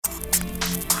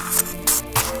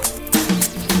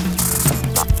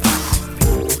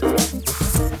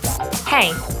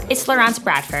Hi, it's Laurence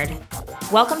Bradford.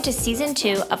 Welcome to Season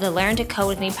 2 of the Learn to Code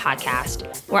with Me podcast,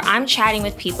 where I'm chatting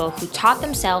with people who taught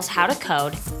themselves how to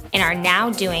code and are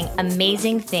now doing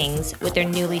amazing things with their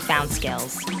newly found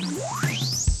skills.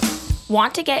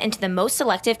 Want to get into the most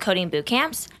selective coding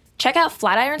bootcamps? Check out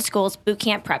Flatiron School's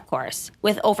Bootcamp Prep course.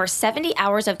 With over 70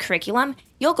 hours of curriculum,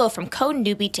 you'll go from code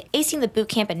newbie to acing the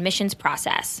bootcamp admissions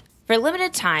process. For a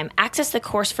limited time, access the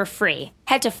course for free.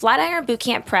 Head to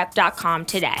flatironbootcampprep.com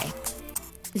today.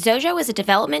 Zojo is a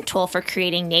development tool for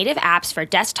creating native apps for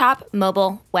desktop,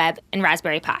 mobile, web, and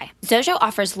Raspberry Pi. Zojo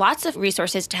offers lots of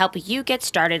resources to help you get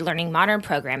started learning modern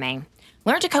programming.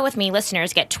 Learn to Code with Me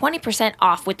listeners get 20%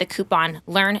 off with the coupon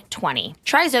LEARN20.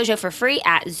 Try Zojo for free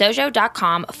at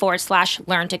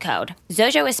zojo.com/learn-to-code.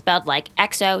 Zojo is spelled like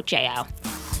X-O-J-O.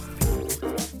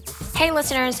 Hey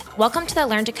listeners, welcome to the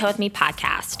Learn to Code with Me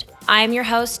podcast. I am your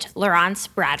host, Laurence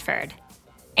Bradford.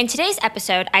 In today's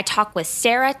episode, I talk with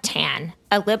Sarah Tan,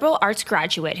 a liberal arts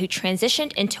graduate who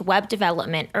transitioned into web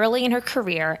development early in her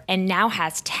career and now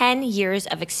has 10 years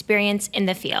of experience in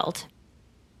the field.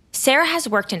 Sarah has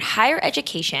worked in higher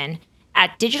education,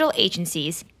 at digital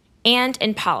agencies, and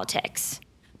in politics.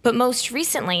 But most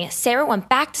recently, Sarah went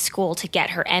back to school to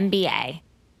get her MBA.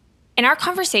 In our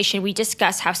conversation, we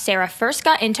discuss how Sarah first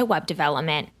got into web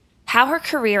development, how her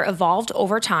career evolved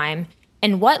over time,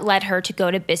 and what led her to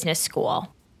go to business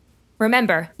school.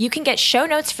 Remember, you can get show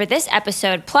notes for this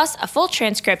episode plus a full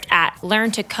transcript at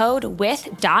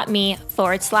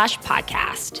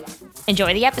learntocodewith.me/podcast.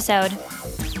 Enjoy the episode.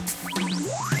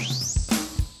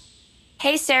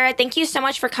 Hey, Sarah, thank you so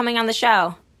much for coming on the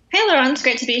show. Hey, Laurence,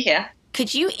 great to be here.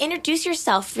 Could you introduce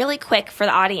yourself really quick for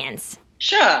the audience?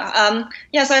 Sure. So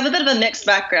I have a bit of a mixed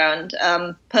background,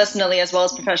 personally as well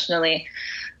as professionally.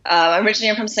 I'm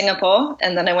originally from Singapore,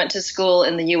 and then I went to school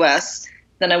in the US.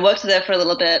 Then I worked there for a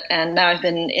little bit, and now I've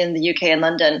been in the UK and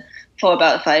London for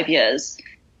about 5 years.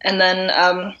 And then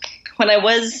when I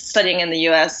was studying in the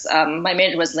US, my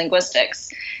major was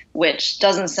linguistics, which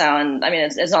doesn't sound,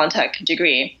 it's not a tech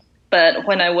degree. But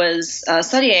when I was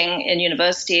studying in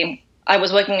university, I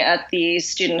was working at the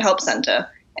Student Help Center,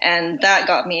 and that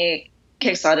got me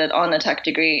kickstarted on a tech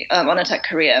degree, on a tech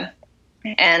career.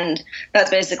 And that's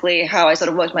basically how I sort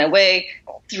of worked my way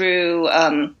through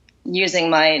using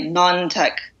my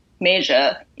non-tech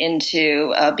major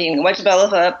into being a web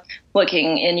developer,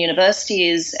 working in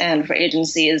universities and for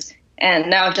agencies. And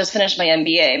now I've just finished my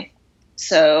MBA.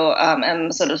 So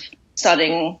I'm sort of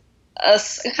starting a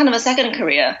kind of a second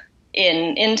career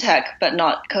in tech, but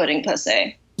not coding per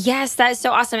se. Yes, that is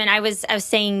so awesome. And I was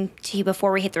saying to you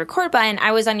before we hit the record button,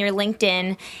 I was on your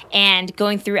LinkedIn and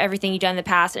going through everything you've done in the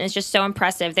past, and it's just so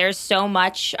impressive. There's so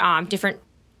much different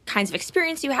kinds of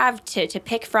experience you have to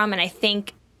pick from, and I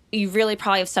think you really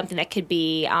probably have something that could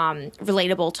be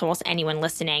relatable to almost anyone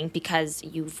listening because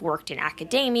you've worked in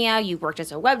academia, you've worked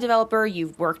as a web developer,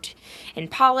 you've worked in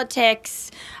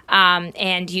politics, and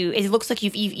it looks like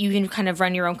you've even kind of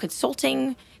run your own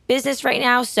consulting business right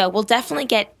now, so we'll definitely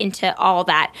get into all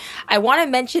that. I want to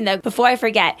mention, though, before I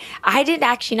forget, I did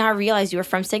actually not realize you were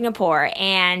from Singapore,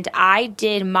 and I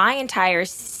did my entire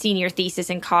senior thesis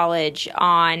in college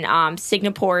on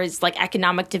Singapore's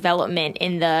economic development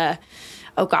in the,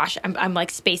 I'm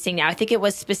spacing now. I think it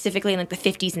was specifically in the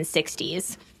 50s and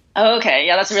 60s. Oh, okay.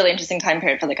 Yeah, that's a really interesting time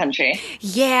period for the country.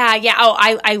 Yeah. Oh,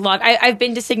 I've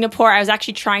been to Singapore. I was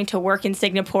actually trying to work in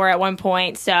Singapore at one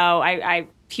point, so I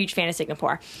huge fan of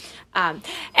Singapore.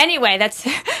 Anyway, that's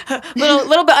a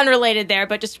little bit unrelated there,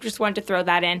 but just wanted to throw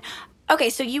that in. Okay,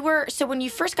 so when you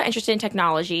first got interested in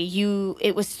technology,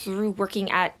 it was through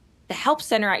working at the help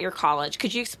center at your college.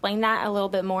 Could you explain that a little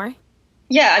bit more?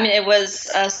 Yeah, it was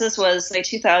this was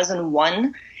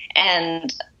 2001,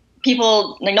 and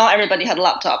people, not everybody had a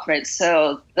laptop, right?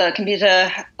 So there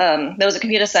was a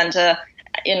computer center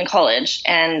in college,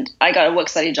 and I got a work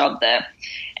study job there,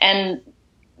 and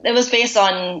it was based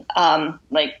on, I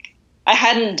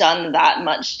hadn't done that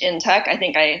much in tech. I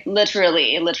think I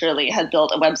literally had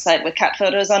built a website with cat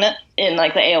photos on it in the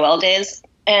AOL days.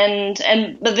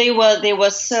 But they were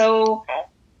so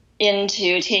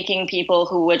into taking people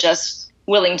who were just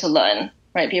willing to learn,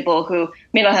 right? People who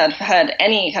may not have had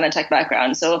any kind of tech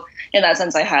background. So in that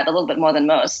sense, I had a little bit more than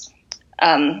most.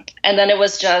 And then it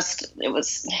was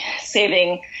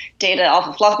saving data off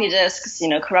of floppy disks,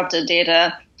 corrupted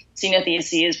data, senior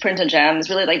theses, printer jams,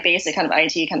 really basic kind of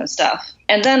IT kind of stuff.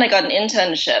 And then I got an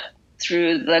internship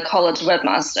through the college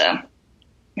webmaster.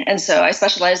 And so I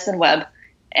specialized in web,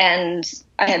 and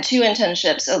I had 2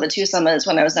 internships over 2 summers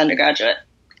when I was an undergraduate.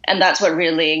 And that's what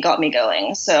really got me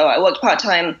going. So I worked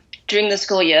part-time during the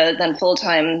school year, then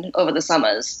full-time over the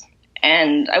summers.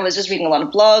 And I was just reading a lot of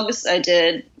blogs. I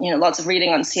did, lots of reading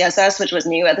on CSS, which was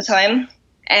new at the time,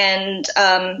 and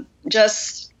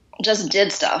just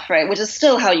did stuff, right? Which is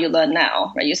still how you learn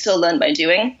now, right? You still learn by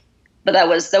doing. But there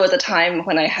was a time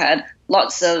when I had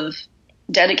lots of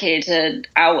dedicated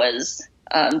hours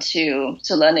to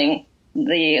learning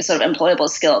the sort of employable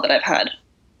skill that I've had.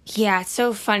 Yeah, it's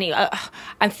so funny.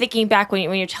 I'm thinking back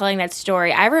when you're telling that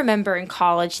story. I remember in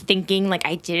college thinking like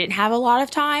I didn't have a lot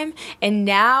of time. And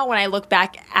now when I look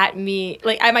back at me,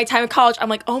 like at my time in college, I'm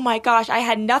like, oh my gosh, I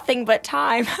had nothing but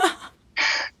time.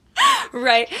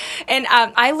 Right. And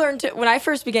I learned when I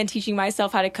first began teaching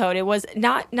myself how to code, it was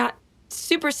not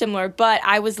super similar, but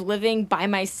I was living by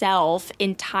myself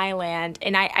in Thailand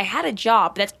and I had a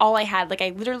job. That's all I had. Like I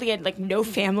literally had like no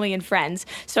family and friends.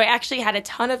 So I actually had a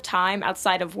ton of time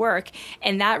outside of work.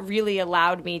 And that really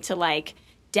allowed me to like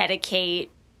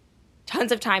dedicate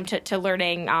tons of time to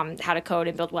learning how to code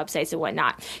and build websites and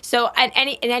whatnot. So in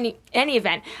any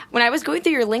event, when I was going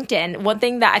through your LinkedIn, one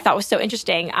thing that I thought was so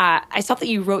interesting, I saw that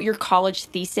you wrote your college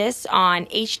thesis on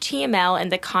HTML in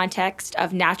the context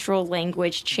of natural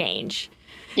language change.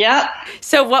 Yeah.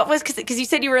 So what was, because you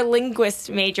said you were a linguist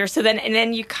major, so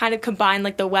then you kind of combined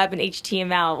like the web and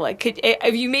HTML. Like,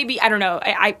 if you maybe, I don't know,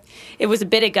 it was a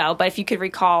bit ago, but if you could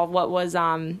recall what was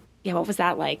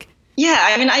that like? Yeah,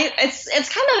 I mean, it's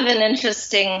kind of an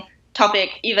interesting topic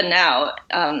even now.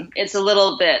 It's a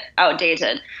little bit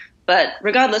outdated, but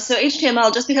regardless, so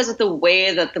HTML, just because of the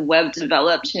way that the web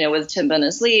developed, with Tim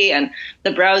Berners-Lee and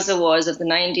the browser wars of the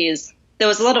 90s, there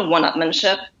was a lot of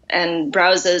one-upmanship, and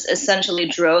browsers essentially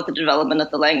drove the development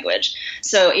of the language.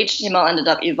 So HTML ended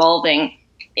up evolving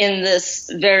in this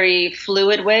very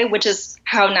fluid way, which is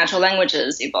how natural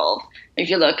languages evolve. If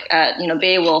you look at,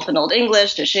 Beowulf in Old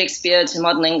English to Shakespeare to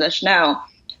modern English now,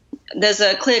 there's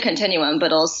a clear continuum,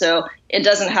 but also it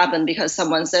doesn't happen because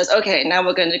someone says, okay, now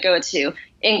we're going to go to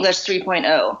English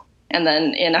 3.0, and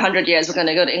then in 100 years we're going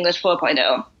to go to English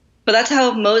 4.0. But that's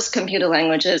how most computer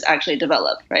languages actually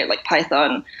develop, right? Like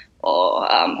Python or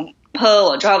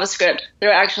Perl or JavaScript,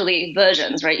 they're actually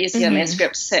versions, right? ECMA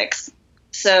script 6.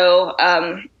 So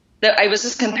I was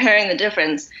just comparing the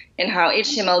difference in how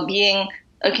HTML, being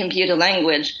a computer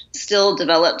language, still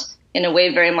developed in a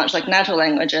way very much like natural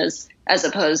languages, as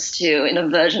opposed to in a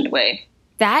versioned way.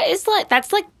 That's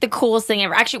like the coolest thing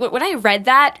ever. Actually, when I read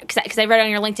that, because I read it on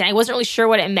your LinkedIn, I wasn't really sure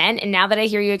what it meant, and now that I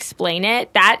hear you explain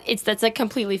it, that's like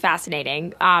completely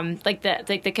fascinating. Like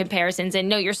the comparisons, and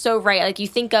no, you're so right. Like you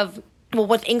think of. Well,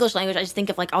 with English language, I just think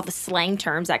of like all the slang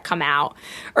terms that come out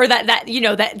or that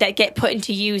get put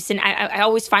into use. And I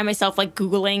always find myself like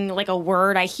Googling like a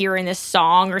word I hear in this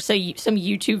song or some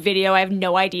YouTube video. I have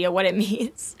no idea what it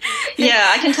means.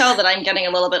 Yeah, I can tell that I'm getting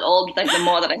a little bit old, like the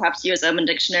more that I have to use Urban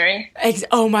Dictionary.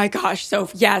 Oh my gosh. So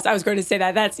yes, I was going to say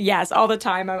that. That's yes, all the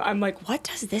time. I'm like, what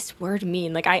does this word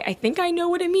mean? Like, I think I know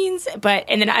what it means,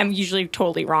 and then I'm usually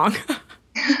totally wrong.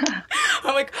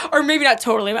 I'm like, or maybe not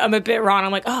totally. I'm a bit wrong.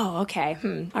 I'm like, oh, okay.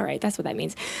 All right. That's what that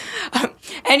means.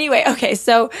 Anyway. Okay.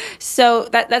 So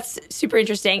that's super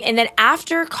interesting. And then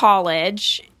after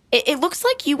college, it looks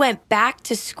like you went back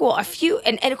to school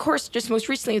and of course, just most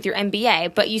recently with your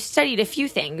MBA, but you studied a few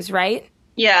things, right?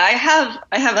 Yeah,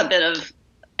 I have a bit of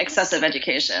excessive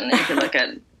education if you look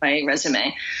at my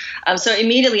resume. So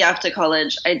immediately after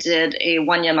college, I did a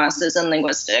 1-year master's in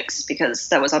linguistics because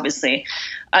that was obviously,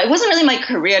 it wasn't really my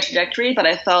career trajectory, but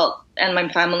I felt, and my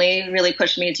family really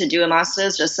pushed me to do a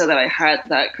master's just so that I had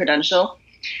that credential.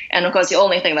 And of course, the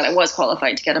only thing that I was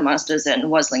qualified to get a master's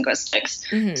in was linguistics.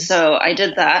 Mm-hmm. So I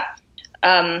did that.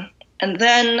 And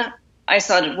then I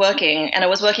started working, and I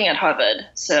was working at Harvard,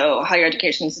 so higher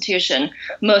education institution.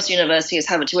 Most universities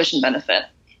have a tuition benefit,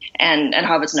 and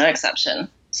Harvard's no exception.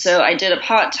 So I did a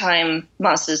part-time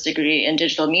master's degree in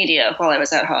digital media while I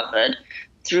was at Harvard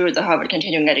through the Harvard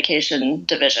Continuing Education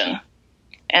division.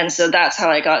 And so that's how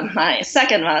I got my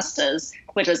second master's,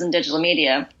 which was in digital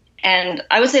media. And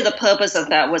I would say the purpose of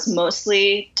that was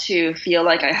mostly to feel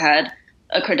like I had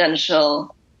a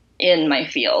credential in my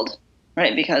field,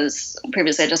 right? Because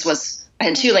previously I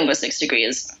had 2 linguistics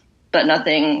degrees, but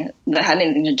nothing that had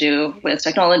anything to do with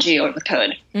technology or with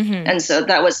code. Mm-hmm. And so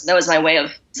that was my way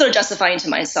of sort of justifying to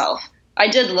myself. I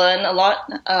did learn a lot.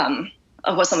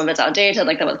 Of course, some of it's outdated,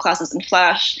 like there were classes in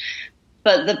Flash.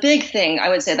 But the big thing I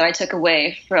would say that I took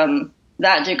away from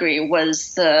that degree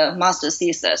was the master's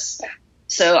thesis.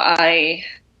 So I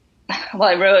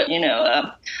wrote,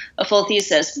 a full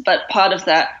thesis, but part of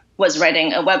that was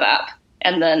writing a web app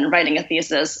and then writing a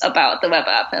thesis about the web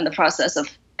app and the process of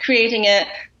creating it,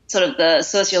 sort of the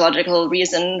sociological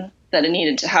reason that it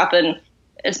needed to happen.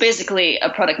 It's basically a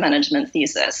product management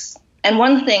thesis. And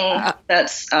one thing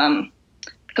that's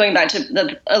going back to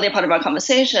the earlier part of our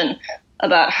conversation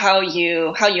about how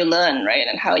you learn, right,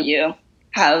 and how you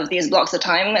have these blocks of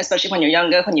time, especially when you're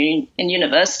younger, when you're in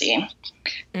university.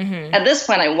 Mm-hmm. At this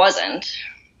point, I wasn't,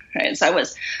 right? So I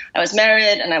was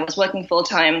married and I was working full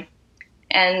time,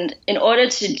 and in order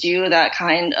to do that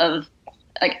kind of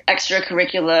like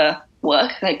extracurricular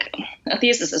work, like a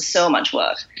thesis is so much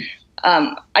work.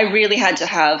 I really had to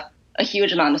have a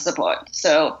huge amount of support.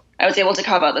 So I was able to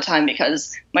carve out the time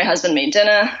because my husband made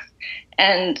dinner,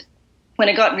 and when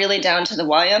it got really down to the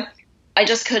wire, I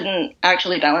just couldn't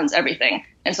actually balance everything.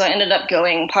 And so I ended up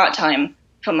going part-time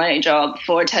for my job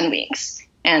for 10 weeks.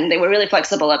 And they were really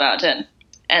flexible about it.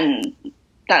 And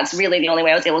that's really the only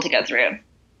way I was able to get through.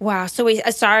 Wow. So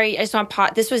sorry, I just want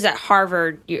to this was at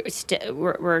Harvard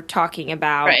we're talking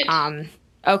about. Right.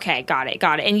 Okay, got it.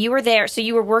 And you were there, so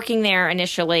you were working there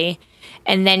initially,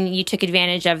 and then you took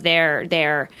advantage of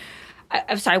their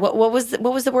I'm sorry, what was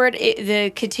the word?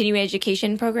 The continuing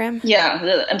education program? Yeah,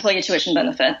 the employee tuition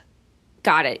benefit.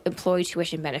 Got it. Employee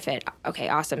tuition benefit. Okay,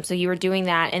 awesome. So you were doing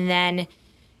that, and then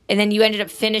you ended up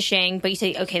finishing, but you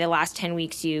say, okay, the last 10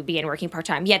 weeks you began working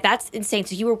part-time. Yeah, that's insane.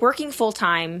 So you were working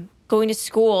full-time, going to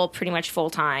school pretty much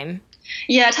full-time.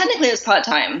 Yeah, technically it was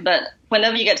part-time, but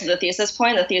whenever you get to the thesis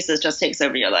point, the thesis just takes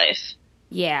over your life.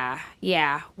 Yeah.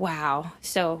 Wow.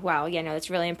 So, yeah, no, that's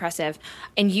really impressive.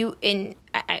 And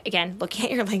again, looking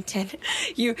at your LinkedIn,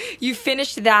 you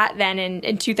finished that then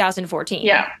in 2014.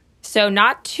 Yeah. So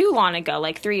not too long ago,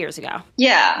 like 3 years ago.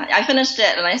 Yeah, I finished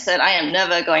it and I said, I am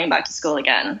never going back to school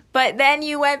again. But then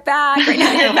you went back. Right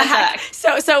now you're back.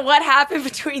 So what happened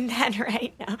between then,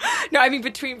 right now? No, I mean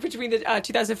between the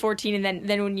 2014 and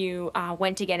then when you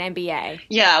went to get MBA.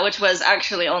 Yeah, which was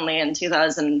actually only in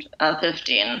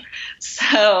 2015.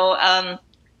 So,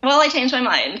 I changed my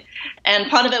mind. And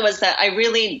part of it was that I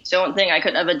really don't think I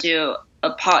could ever do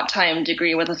a part-time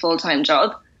degree with a full-time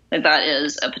job. That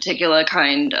is a particular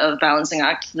kind of balancing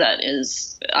act that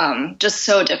is just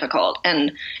so difficult.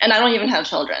 And I don't even have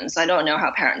children, so I don't know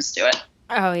how parents do it.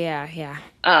 Oh, yeah.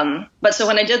 But so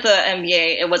when I did the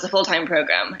MBA, it was a full-time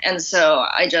program. And so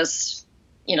I just,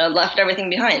 left everything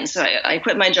behind. So I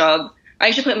quit my job. I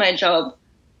actually quit my job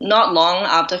not long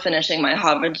after finishing my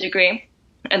Harvard degree.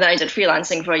 And then I did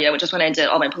freelancing for a year, which is when I did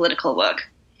all my political work.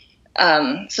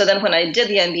 So then when I did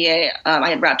the MBA, I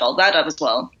had wrapped all that up as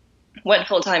well. Went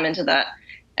full time into that,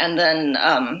 and then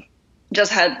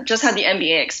just had the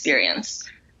MBA experience,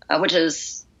 which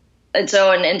is its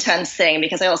own intense thing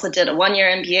because I also did a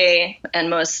 1-year MBA, and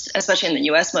most, especially in the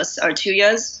US, most are 2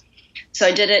 years. So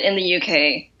I did it in the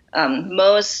UK.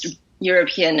 Most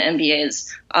European MBAs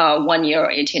are 1 year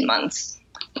or 18 months,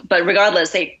 but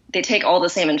regardless, they take all the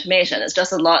same information. It's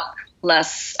just a lot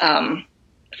less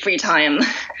free time.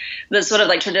 The sort of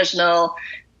like traditional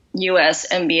US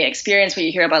MBA experience where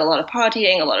you hear about a lot of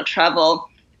partying, a lot of travel.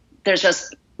 There's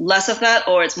just less of that,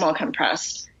 or it's more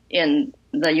compressed in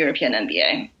the European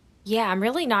MBA. Yeah, I'm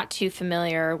really not too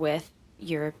familiar with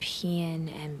European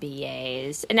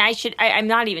MBAs. And I'm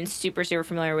not even super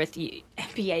familiar with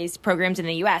MBAs programs in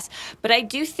the US, but I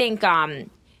do think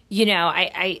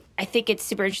I think it's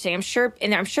super interesting. I'm sure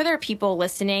there are people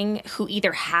listening who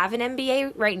either have an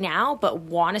MBA right now but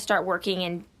want to start working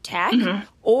in tech, mm-hmm.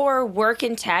 or work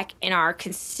in tech and are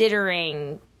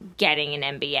considering getting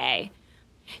an MBA.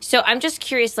 So I'm just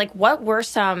curious, like, what were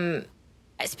some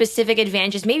specific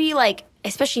advantages? Maybe like,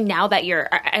 especially now that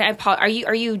are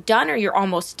you done or you're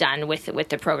almost done with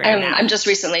the program now? I'm just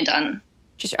recently done.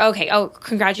 Just okay. Oh,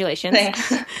 congratulations.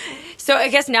 Thanks. So I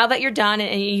guess now that you're done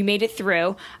and you made it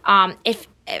through,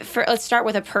 let's start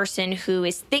with a person who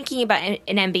is thinking about an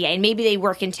MBA and maybe they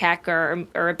work in tech or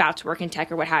about to work in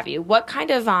tech or what have you. What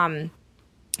kind of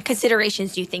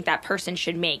considerations do you think that person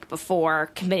should make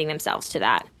before committing themselves to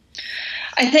that?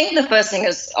 I think the first thing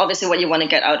is obviously what you want to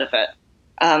get out of it.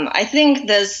 I think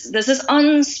there's this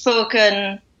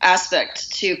unspoken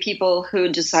aspect to people who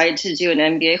decide to do an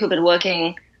MBA, who've been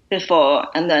working before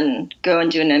and then go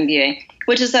and do an MBA,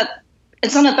 which is that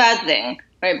it's not a bad thing,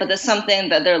 right? But there's something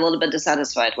that they're a little bit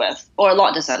dissatisfied with, or a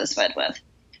lot dissatisfied with,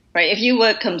 right? If you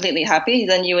were completely happy,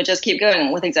 then you would just keep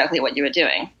going with exactly what you were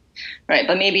doing, right?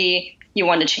 But maybe you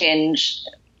want to change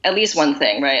at least one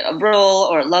thing, right? A role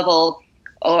or a level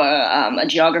or a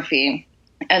geography.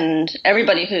 And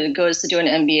everybody who goes to do an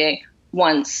MBA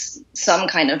wants some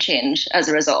kind of change as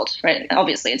a result, right?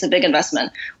 Obviously, it's a big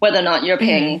investment, whether or not you're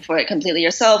paying for it completely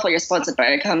yourself or you're sponsored by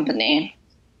a company.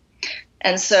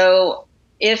 And so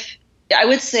I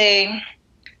would say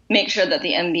make sure that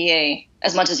the MBA,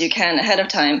 as much as you can ahead of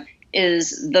time,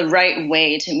 is the right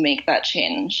way to make that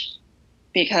change.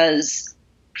 Because,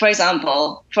 for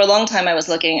example, for a long time I was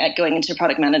looking at going into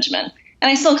product management. And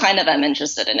I still kind of am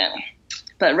interested in it.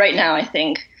 But right now, I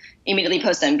think immediately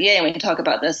post MBA, and we can talk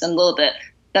about this in a little bit,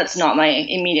 that's not my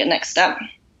immediate next step.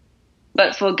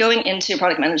 But for going into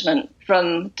product management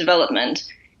from development,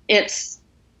 it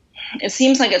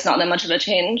seems like it's not that much of a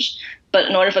change, but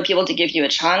in order for people to give you a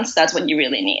chance, that's what you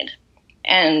really need.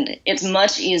 And it's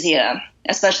much easier,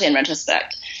 especially in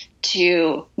retrospect,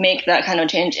 to make that kind of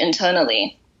change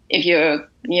internally. If you're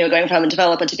going from a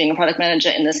developer to being a product manager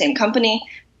in the same company,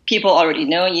 people already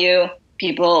know you.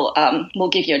 People will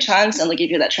give you a chance and they'll give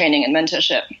you that training and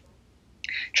mentorship.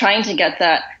 Trying to get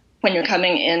that when you're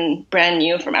coming in brand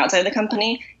new from outside the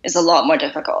company is a lot more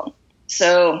difficult.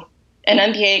 So an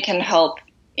MBA can help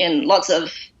in lots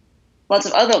of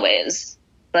other ways,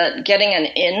 but getting an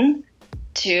in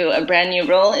to a brand new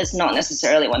role is not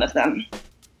necessarily one of them.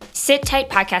 Sit tight,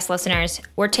 podcast listeners.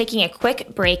 We're taking a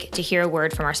quick break to hear a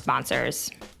word from our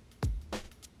sponsors.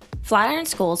 Flatiron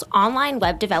School's online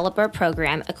web developer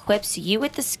program equips you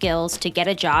with the skills to get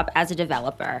a job as a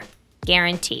developer,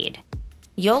 guaranteed.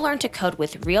 You'll learn to code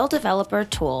with real developer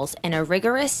tools in a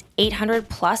rigorous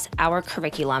 800-plus hour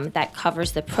curriculum that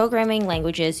covers the programming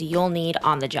languages you'll need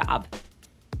on the job.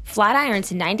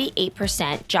 Flatiron's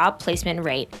 98% job placement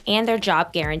rate and their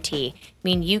job guarantee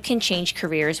mean you can change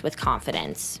careers with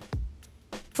confidence.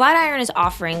 Flatiron is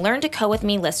offering Learn to Code with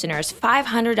Me listeners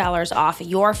 $500 off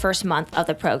your first month of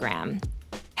the program.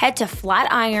 Head to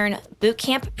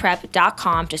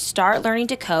flatironbootcampprep.com to start learning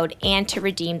to code and to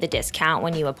redeem the discount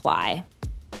when you apply.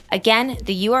 Again,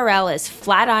 the URL is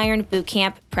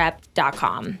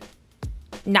flatironbootcampprep.com.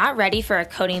 Not ready for a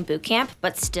coding bootcamp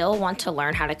but still want to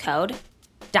learn how to code?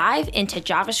 Dive into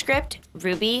JavaScript,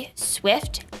 Ruby,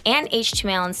 Swift, and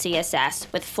HTML and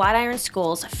CSS with Flatiron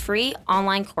School's free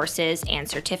online courses and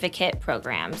certificate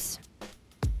programs.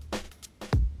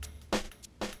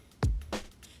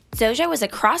 Zojo is a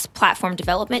cross-platform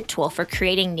development tool for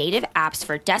creating native apps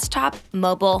for desktop,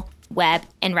 mobile, web,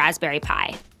 and Raspberry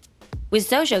Pi. With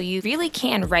Zojo, you really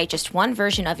can write just one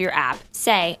version of your app,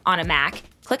 say, on a Mac,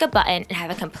 click a button, and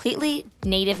have a completely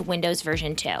native Windows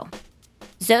version too.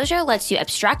 Zojo lets you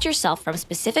abstract yourself from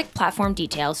specific platform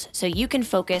details so you can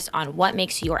focus on what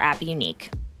makes your app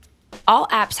unique. All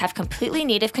apps have completely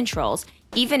native controls,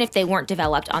 even if they weren't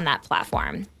developed on that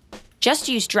platform. Just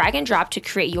use drag and drop to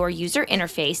create your user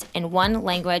interface in one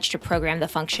language to program the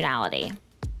functionality.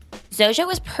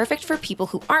 Zojo is perfect for people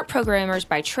who aren't programmers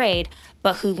by trade,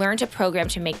 but who learn to program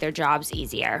to make their jobs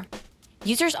easier.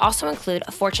 Users also include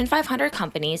Fortune 500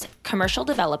 companies, commercial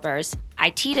developers,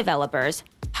 IT developers,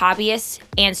 hobbyists,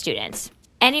 and students.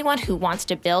 Anyone who wants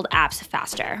to build apps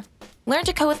faster. Learn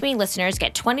to Code with Me listeners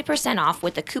get 20% off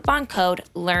with the coupon code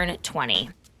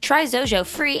LEARN20. Try Zojo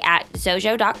free at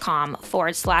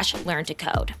zojo.com/learn to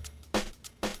code.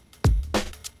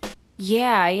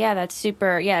 Yeah, that's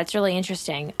super. Yeah, it's really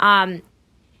interesting. I'm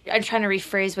trying to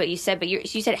rephrase what you said, but you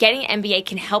said getting an MBA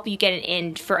can help you get an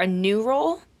in for a new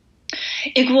role?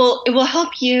 It will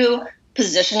help you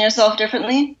position yourself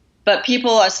differently, but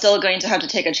people are still going to have to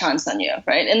take a chance on you,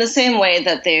 right? In the same way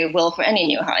that they will for any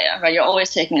new hire, right? You're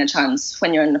always taking a chance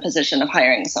when you're in the position of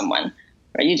hiring someone,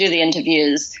 right? You do the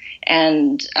interviews,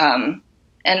 and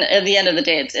at the end of the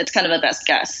day, it's kind of a best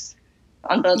guess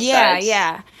on both sides.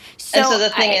 Yeah. So the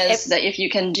thing is that if you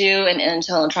can do an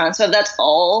internal transfer, if that's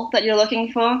all that you're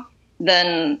looking for,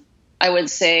 then I would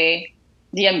say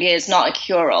the MBA is not a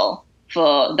cure-all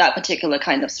for that particular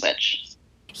kind of switch.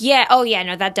 Yeah. Oh, yeah.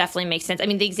 No, that definitely makes sense. I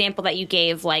mean, the example that you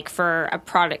gave, like for a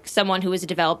product, someone who is a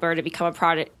developer to become a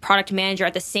product manager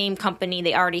at the same company,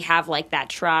 they already have like that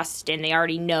trust and they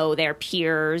already know their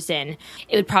peers, and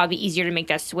it would probably be easier to make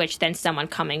that switch than someone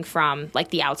coming from like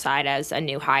the outside as a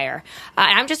new hire.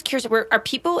 And I'm just curious, are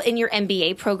people in your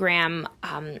MBA program,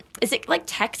 is it like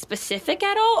tech specific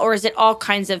at all, or is it all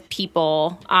kinds of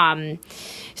people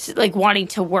like wanting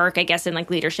to work, I guess, in like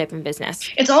leadership and business?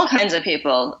 It's all kinds of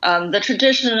people. The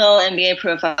traditional MBA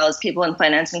profile is people in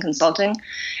finance and consulting,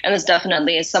 and there's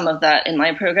definitely some of that in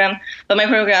my program. But my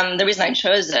program, the reason I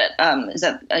chose it is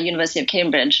at University of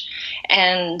Cambridge,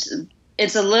 and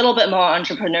it's a little bit more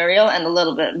entrepreneurial and a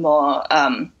little bit more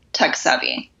tech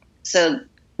savvy. So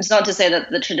it's not to say that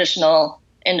the traditional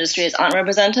industries aren't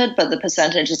represented, but the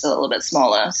percentage is a little bit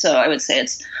smaller. So I would say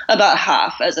it's about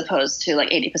half as opposed to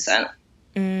like 80%.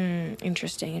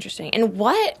 Interesting. And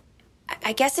what,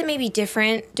 I guess it may be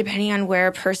different depending on where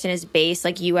a person is based,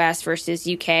 like US versus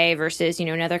UK versus,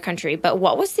 another country. But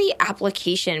what was the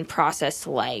application process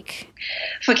like?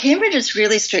 For Cambridge, it's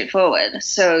really straightforward.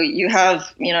 So you have,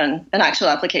 an actual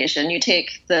application. You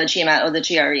take the GMAT or the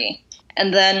GRE.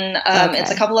 And then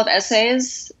It's a couple of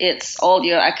essays. It's all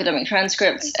your academic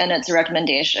transcripts, and it's a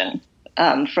recommendation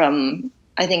from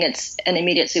I think it's an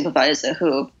immediate supervisor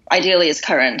who ideally is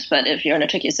current, but if you're in a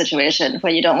tricky situation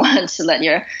where you don't want to let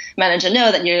your manager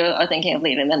know that you are thinking of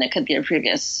leaving, then it could be a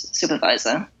previous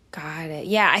supervisor. Got it.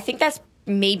 Yeah, I think that's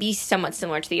maybe somewhat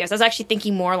similar to the US. I was actually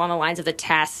thinking more along the lines of the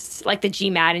tests, like the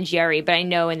GMAT and GRE, but I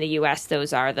know in the US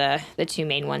those are the two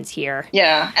main ones here.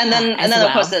 Yeah, and then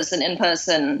of course there's an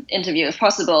in-person interview if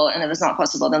possible, and if it's not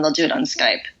possible, then they'll do it on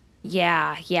Skype.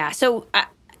 Yeah. So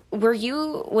when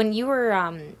you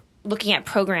were looking at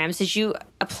programs, did you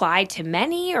apply to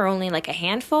many or only like a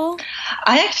handful?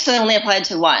 I actually only applied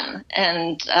to one,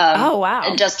 and oh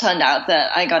wow, it just turned out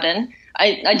that I got in.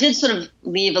 I did sort of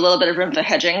leave a little bit of room for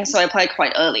hedging, so I applied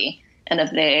quite early. And if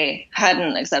they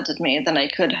hadn't accepted me, then I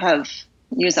could have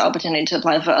used the opportunity to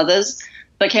apply for others.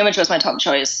 But Cambridge was my top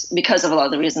choice because of a lot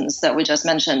of the reasons that we just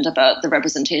mentioned about the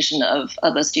representation of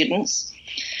other students.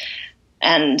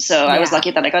 And so I was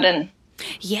lucky that I got in.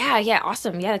 Yeah,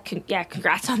 awesome. Yeah,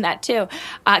 congrats on that too.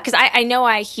 Because I know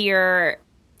I hear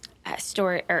a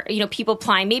story, or people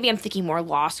applying, maybe I'm thinking more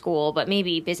law school, but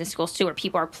maybe business schools too, where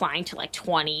people are applying to like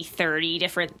 20, 30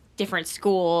 different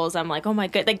schools. I'm like, oh my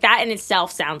god, like that in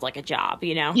itself sounds like a job,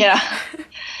 Yeah,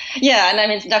 and I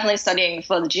mean, definitely studying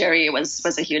for the GRE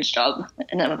was a huge job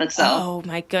in and of itself. Oh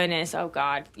my goodness, oh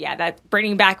god, yeah, that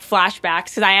bringing back flashbacks,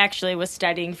 because I actually was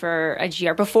studying for a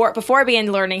GRE before I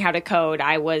began learning how to code.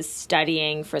 I was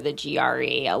studying for the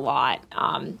GRE a lot.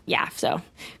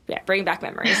 Bringing back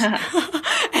memories.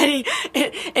 In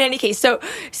any case,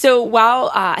 so while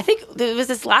I think it was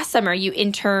this last summer, you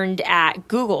interned at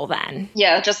Google then.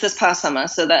 Yeah, just this past summer.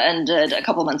 So that ended a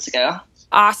couple months ago.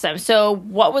 Awesome. So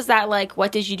what was that like?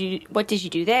 What did you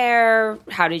do there?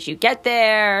 How did you get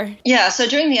there? Yeah, so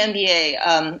during the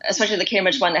MBA, especially the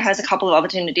Cambridge one, it has a couple of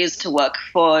opportunities to work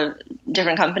for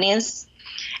different companies.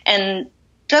 And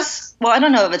I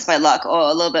don't know if it's by luck or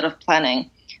a little bit of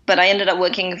planning, but I ended up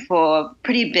working for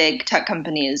pretty big tech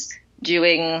companies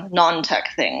doing non-tech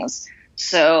things.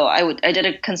 So I did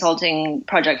a consulting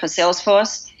project for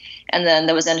Salesforce, and then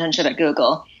there was an internship at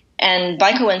Google. And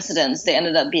by coincidence, they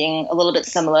ended up being a little bit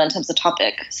similar in terms of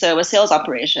topic. So it was sales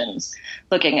operations,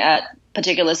 looking at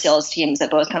particular sales teams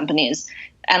at both companies,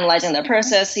 analyzing their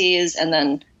processes, and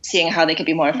then seeing how they could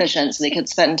be more efficient so they could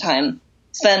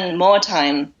spend more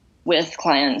time with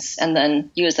clients and then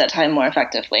use that time more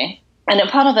effectively. And a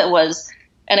part of it was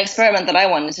an experiment that I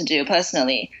wanted to do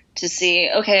personally to see,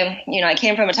 okay, I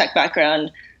came from a tech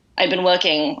background. I've been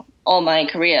working all my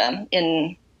career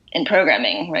in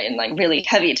programming, right, in like really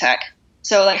heavy tech.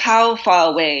 So like how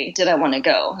far away did I want to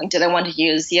go? Like, did I want to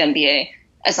use the MBA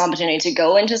as an opportunity to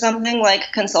go into something like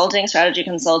consulting, strategy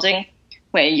consulting,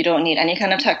 where you don't need any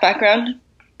kind of tech background?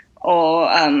 Or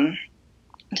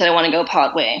did I want to go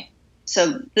part way?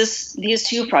 So these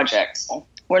two projects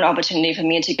were an opportunity for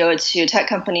me to go to tech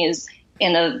companies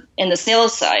in the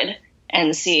sales side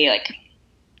and see like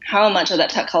how much of that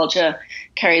tech culture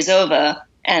carries over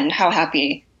and how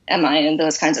happy am I in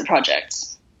those kinds of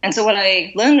projects. And so what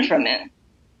I learned from it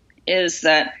is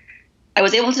that I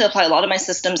was able to apply a lot of my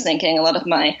systems thinking, a lot of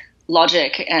my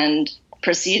logic and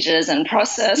procedures and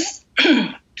process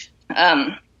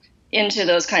into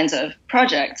those kinds of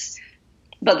projects.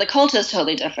 But the culture is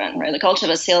totally different, right? The culture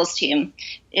of a sales team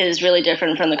is really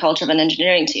different from the culture of an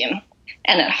engineering team.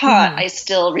 And at heart, I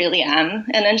still really am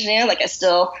an engineer. Like I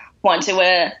still want to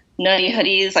wear nerdy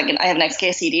hoodies. Like I have an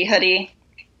XKCD hoodie,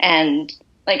 and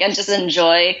like I just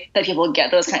enjoy that people get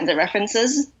those kinds of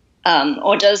references,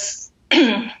 or just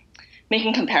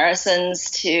making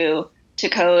comparisons to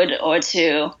code or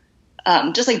to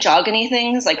just like jargony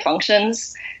things like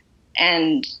functions.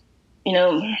 And in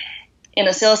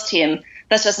a sales team,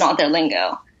 that's just not their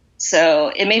lingo. So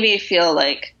it made me feel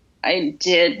like I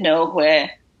did know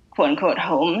where quote unquote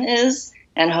home is,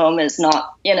 and home is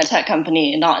not in a tech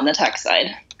company, not in the tech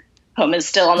side. Home is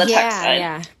still on the tech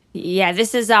side. Yeah.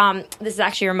 This is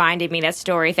actually reminded me that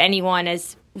story. If anyone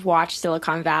has watched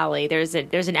Silicon Valley, there's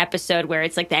an episode where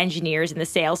it's like the engineers and the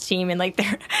sales team, and like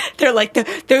they're like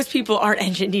those people aren't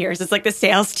engineers. It's like the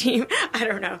sales team. I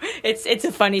don't know. It's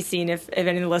a funny scene if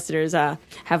any of the listeners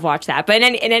have watched that. But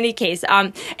in any case,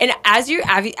 and as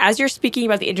you're speaking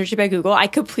about the internship at Google, I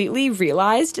completely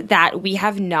realized that we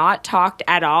have not talked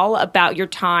at all about your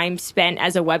time spent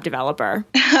as a web developer.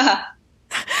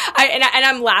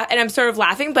 I'm sort of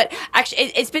laughing, but actually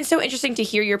it's been so interesting to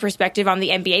hear your perspective on the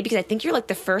MBA, because I think you're like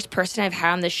the first person I've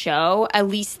had on the show, at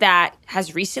least that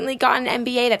has recently gotten an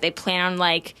MBA that they plan on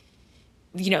like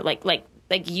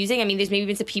using. I mean, there's maybe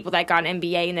been some people that got an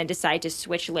MBA and then decide to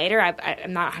switch later.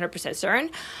 I'm not 100% certain.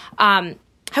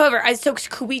 However, so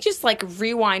could we just like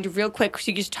rewind real quick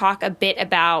so you just talk a bit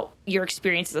about your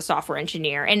experience as a software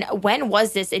engineer? And when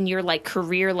was this in your like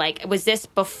career? Like, was this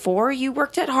before you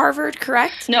worked at Harvard,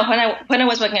 correct? No, when I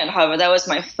was working at Harvard, that was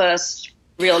my first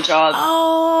real job.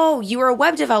 Oh, you were a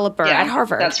web developer at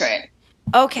Harvard. That's right.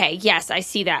 Okay, yes, I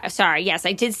see that. Sorry, yes,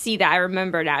 I did see that. I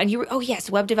remember now. And you were,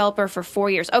 web developer for 4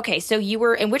 years. Okay, so you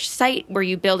were, in which site were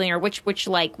you building, or which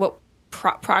like, what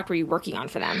product were you working on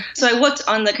for them? So I worked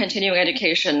on the continuing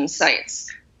education sites.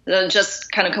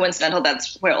 Just kind of coincidental,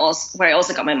 that's where I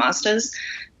also got my master's,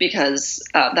 because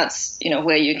that's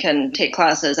where you can take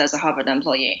classes as a Harvard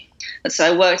employee. So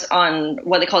I worked on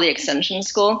what they call the extension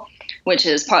school, which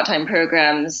is part-time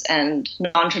programs and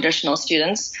non-traditional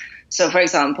students. So, for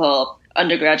example,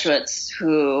 undergraduates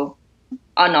who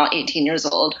are not 18 years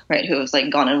old, right, who have like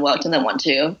gone and worked and then want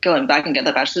to go back and get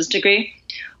their bachelor's degree,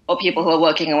 or people who are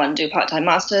working and want to do part-time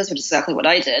masters, which is exactly what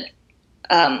I did.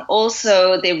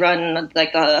 Also, they run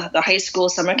like the high school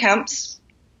summer camps,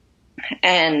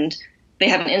 and they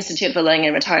have an institute for learning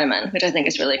in retirement, which I think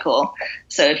is really cool.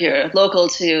 So if you're local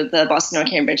to the Boston or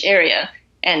Cambridge area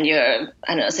and you're,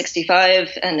 65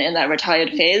 and in that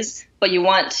retired phase, but you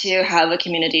want to have a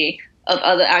community of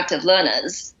other active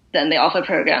learners, then they offer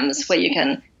programs where you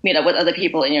can meet up with other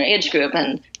people in your age group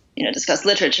and, discuss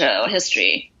literature or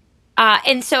history.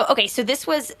 And so, so this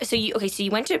was,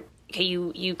 you went to,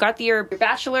 you got your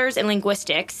bachelor's in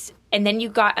linguistics, and then you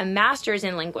got a master's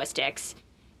in linguistics.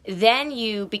 Then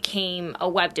you became a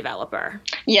web developer.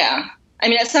 Yeah. I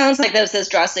mean, it sounds like there's this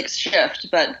drastic shift,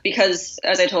 but because,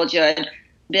 as I told you, I'd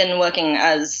been working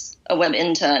as a web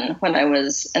intern when I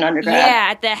was an undergrad. Yeah,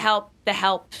 at the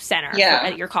help center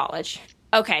at your college.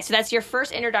 Okay, so that's your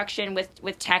first introduction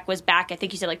with tech was back, I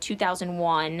think you said like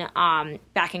 2001,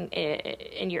 back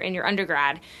in your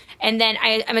undergrad. And then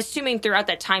I'm assuming throughout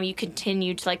that time you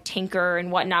continued to like tinker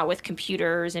and whatnot with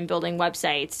computers and building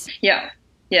websites. Yeah.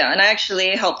 Yeah, and I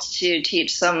actually helped to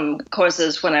teach some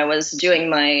courses when I was doing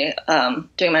my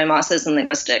master's in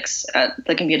linguistics at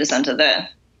the computer center there.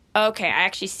 Okay, I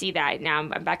actually see that now.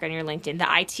 I'm back on your LinkedIn, the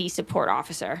IT support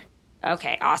officer.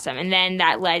 Okay, awesome. And then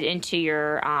that led into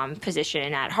your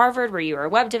position at Harvard where you were a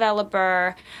web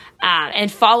developer.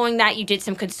 And following that, you did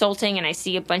some consulting, and I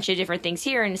see a bunch of different things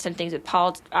here and some things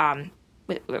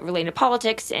related to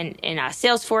politics and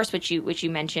Salesforce, which you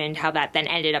mentioned, how that then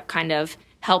ended up kind of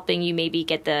helping you maybe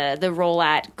get the role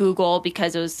at Google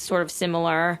because it was sort of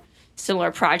similar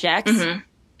projects. Mm-hmm.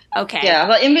 Okay. Yeah,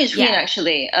 well, in between,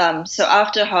 actually. So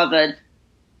after Harvard,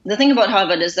 the thing about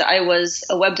Harvard is that I was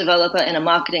a web developer in a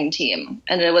marketing team,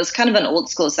 and it was kind of an old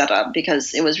school setup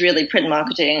because it was really print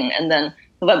marketing, and then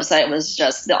the website was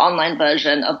just the online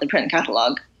version of the print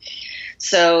catalog.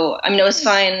 So, I mean, it was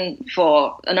fine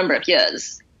for a number of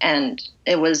years, and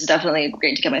it was definitely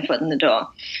great to get my foot in the door.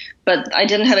 But I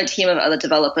didn't have a team of other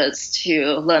developers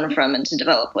to learn from and to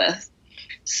develop with.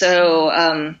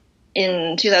 So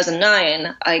in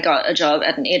 2009, I got a job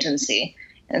at an agency.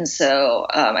 And so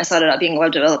I started out being a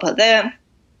web developer there.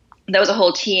 There was a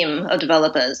whole team of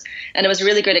developers. And it was a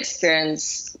really great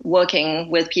experience working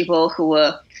with people who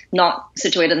were not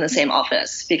situated in the same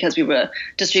office because we were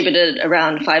distributed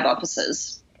around 5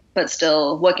 offices, but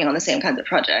still working on the same kinds of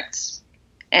projects.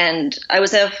 And I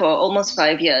was there for almost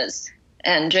 5 years.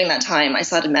 And during that time, I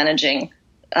started managing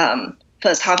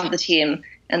first half of the team,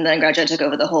 and then gradually took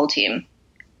over the whole team.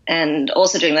 And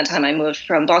also during that time, I moved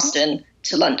from Boston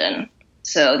to London.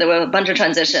 So there were a bunch of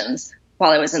transitions while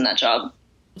I was in that job.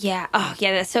 Yeah. Oh,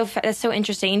 yeah. That's so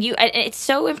interesting. And it's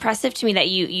so impressive to me that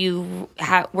you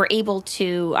were able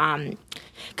to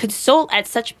consult at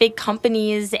such big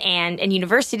companies and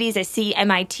universities. I see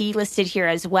MIT listed here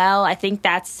as well. I think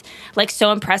that's like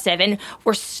so impressive. And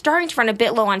we're starting to run a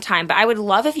bit low on time, but I would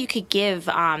love if you could give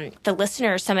the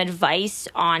listeners some advice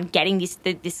on getting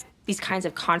these kinds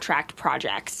of contract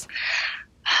projects.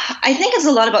 I think it's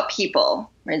a lot about people,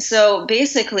 right? So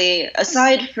basically,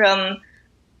 aside from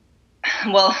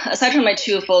my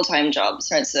 2 full-time jobs,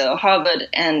 right? So Harvard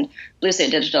and Blue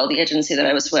State Digital, the agency that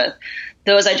I was with,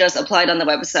 those I just applied on the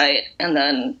website and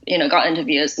then, got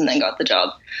interviews and then got the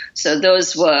job. So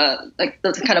those were like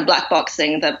the kind of black box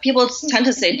thing that people tend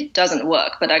to say doesn't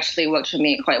work, but actually worked for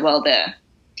me quite well there.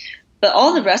 But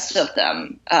all the rest of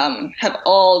them have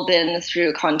all been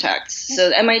through contacts.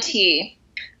 So MIT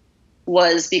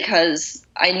was because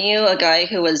I knew a guy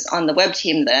who was on the web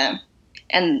team there,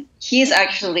 and he's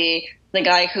actually the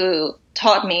guy who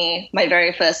taught me my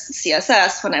very first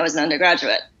CSS when I was an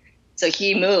undergraduate. So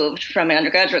he moved from my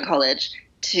undergraduate college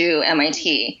to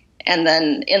MIT. And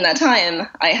then in that time,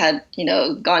 I had,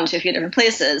 gone to a few different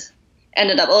places,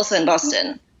 ended up also in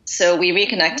Boston. So we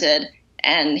reconnected,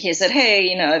 and he said,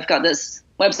 hey, I've got this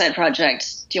website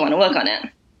project. Do you want to work on it?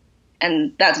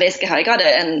 And that's basically how I got it.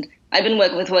 And I've been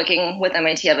working with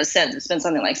MIT ever since. It's been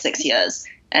something like 6 years.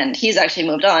 And he's actually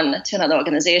moved on to another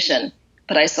organization,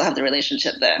 but I still have the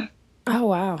relationship there. Oh,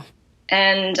 wow.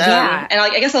 And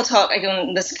I guess I'll talk,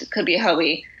 again, this could be how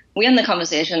we end the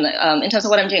conversation in terms of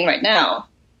what I'm doing right now.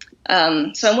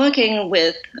 So I'm working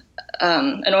with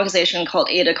an organization called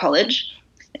Ada College,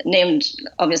 named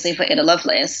obviously for Ada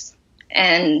Lovelace.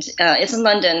 And it's in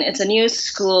London. It's a new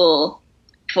school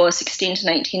for 16 to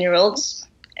 19-year-olds.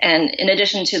 And in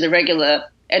addition to the regular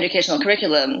educational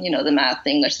curriculum, the math, the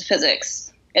English, the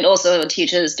physics, it also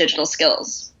teaches digital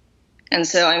skills. And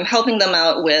so I'm helping them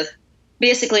out with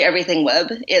basically everything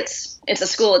web. It's a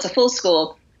school, it's a full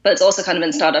school, but it's also kind of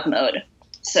in startup mode.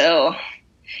 So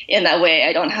in that way,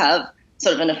 I don't have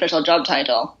sort of an official job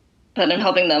title, but I'm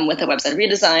helping them with the website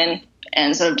redesign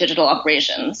and sort of digital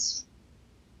operations.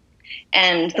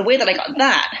 And the way that I got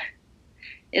that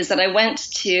is that I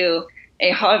went to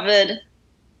a Harvard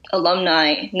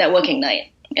alumni networking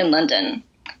night in London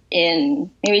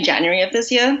in maybe January of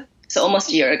this year, so almost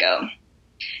a year ago,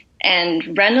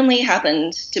 and randomly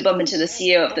happened to bump into the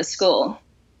CEO of the school.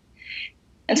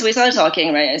 And so we started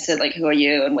talking, right? I said, like, who are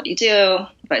you and what do you do,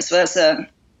 vice versa.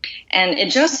 And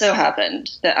it just so happened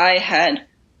that I had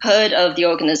heard of the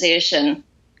organization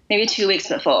maybe 2 weeks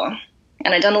before.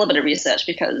 And I'd done a little bit of research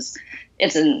because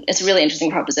it's a really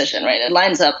interesting proposition, right? It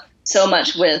lines up so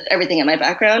much with everything in my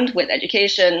background, with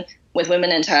education, with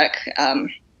women in tech,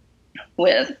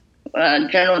 with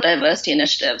general diversity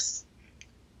initiatives.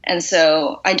 And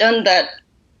so I'd done that,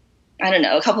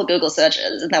 a couple of Google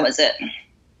searches, and that was it.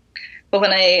 But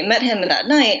when I met him that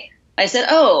night, I said,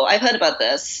 oh, I've heard about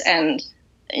this, and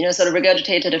sort of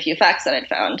regurgitated a few facts that I'd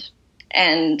found.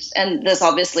 And this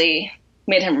obviously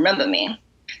made him remember me.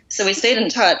 So we stayed in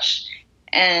touch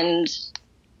and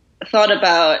thought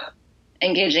about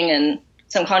engaging in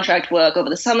some contract work over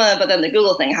the summer, but then the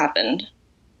Google thing happened.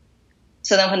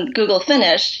 So then when Google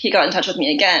finished, he got in touch with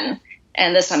me again,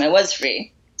 and this time I was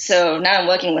free. So now I'm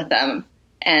working with them,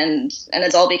 and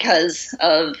it's all because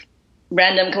of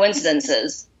random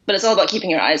coincidences, but it's all about keeping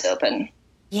your eyes open.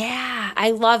 Yeah,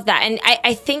 I love that. And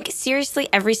I think seriously,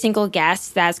 every single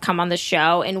guest that's come on the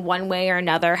show in one way or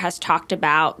another has talked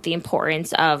about the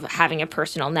importance of having a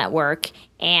personal network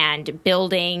and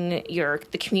building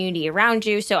the community around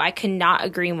you. So I could not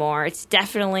agree more. It's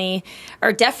definitely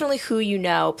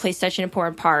who plays such an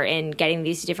important part in getting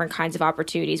these different kinds of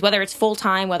opportunities, whether it's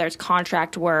full-time, whether it's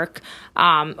contract work,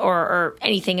 or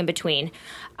anything in between.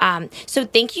 So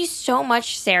thank you so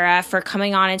much, Sarah, for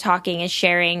coming on and talking and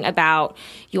sharing about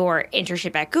your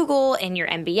internship at Google and your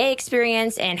MBA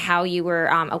experience and how you were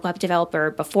a web developer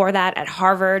before that at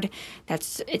Harvard.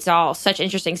 It's all such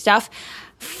interesting stuff.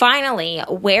 Finally,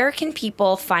 where can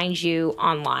people find you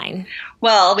online?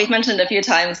 Well, we've mentioned a few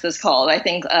times this call. I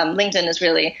think LinkedIn is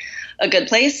really a good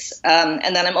place.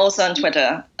 And then I'm also on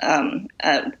Twitter.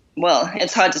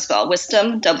 It's hard to spell.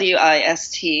 Wisdom,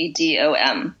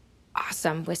 WISTDOM.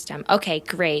 Awesome. Wisdom. Okay,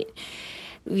 great.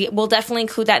 We'll definitely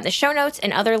include that in the show notes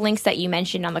and other links that you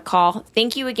mentioned on the call.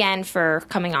 Thank you again for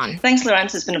coming on. Thanks,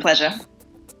 Lawrence. It's been a pleasure.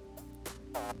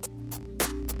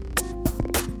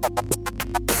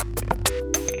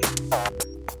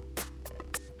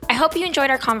 I hope you enjoyed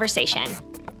our conversation.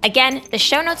 Again, the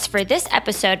show notes for this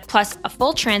episode plus a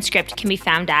full transcript can be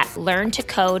found at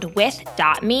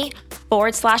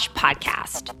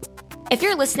learntocodewith.me/podcast. If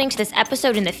you're listening to this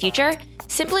episode in the future,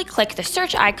 simply click the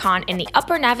search icon in the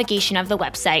upper navigation of the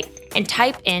website and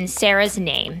type in Sarah's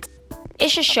name. It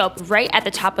should show up right at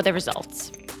the top of the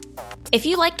results. If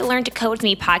you like the Learn to Code with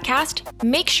Me podcast,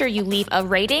 make sure you leave a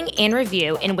rating and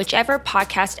review in whichever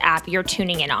podcast app you're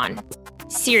tuning in on.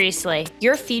 Seriously,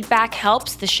 your feedback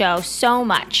helps the show so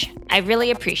much. I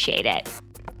really appreciate it.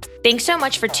 Thanks so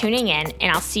much for tuning in,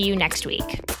 and I'll see you next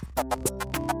week.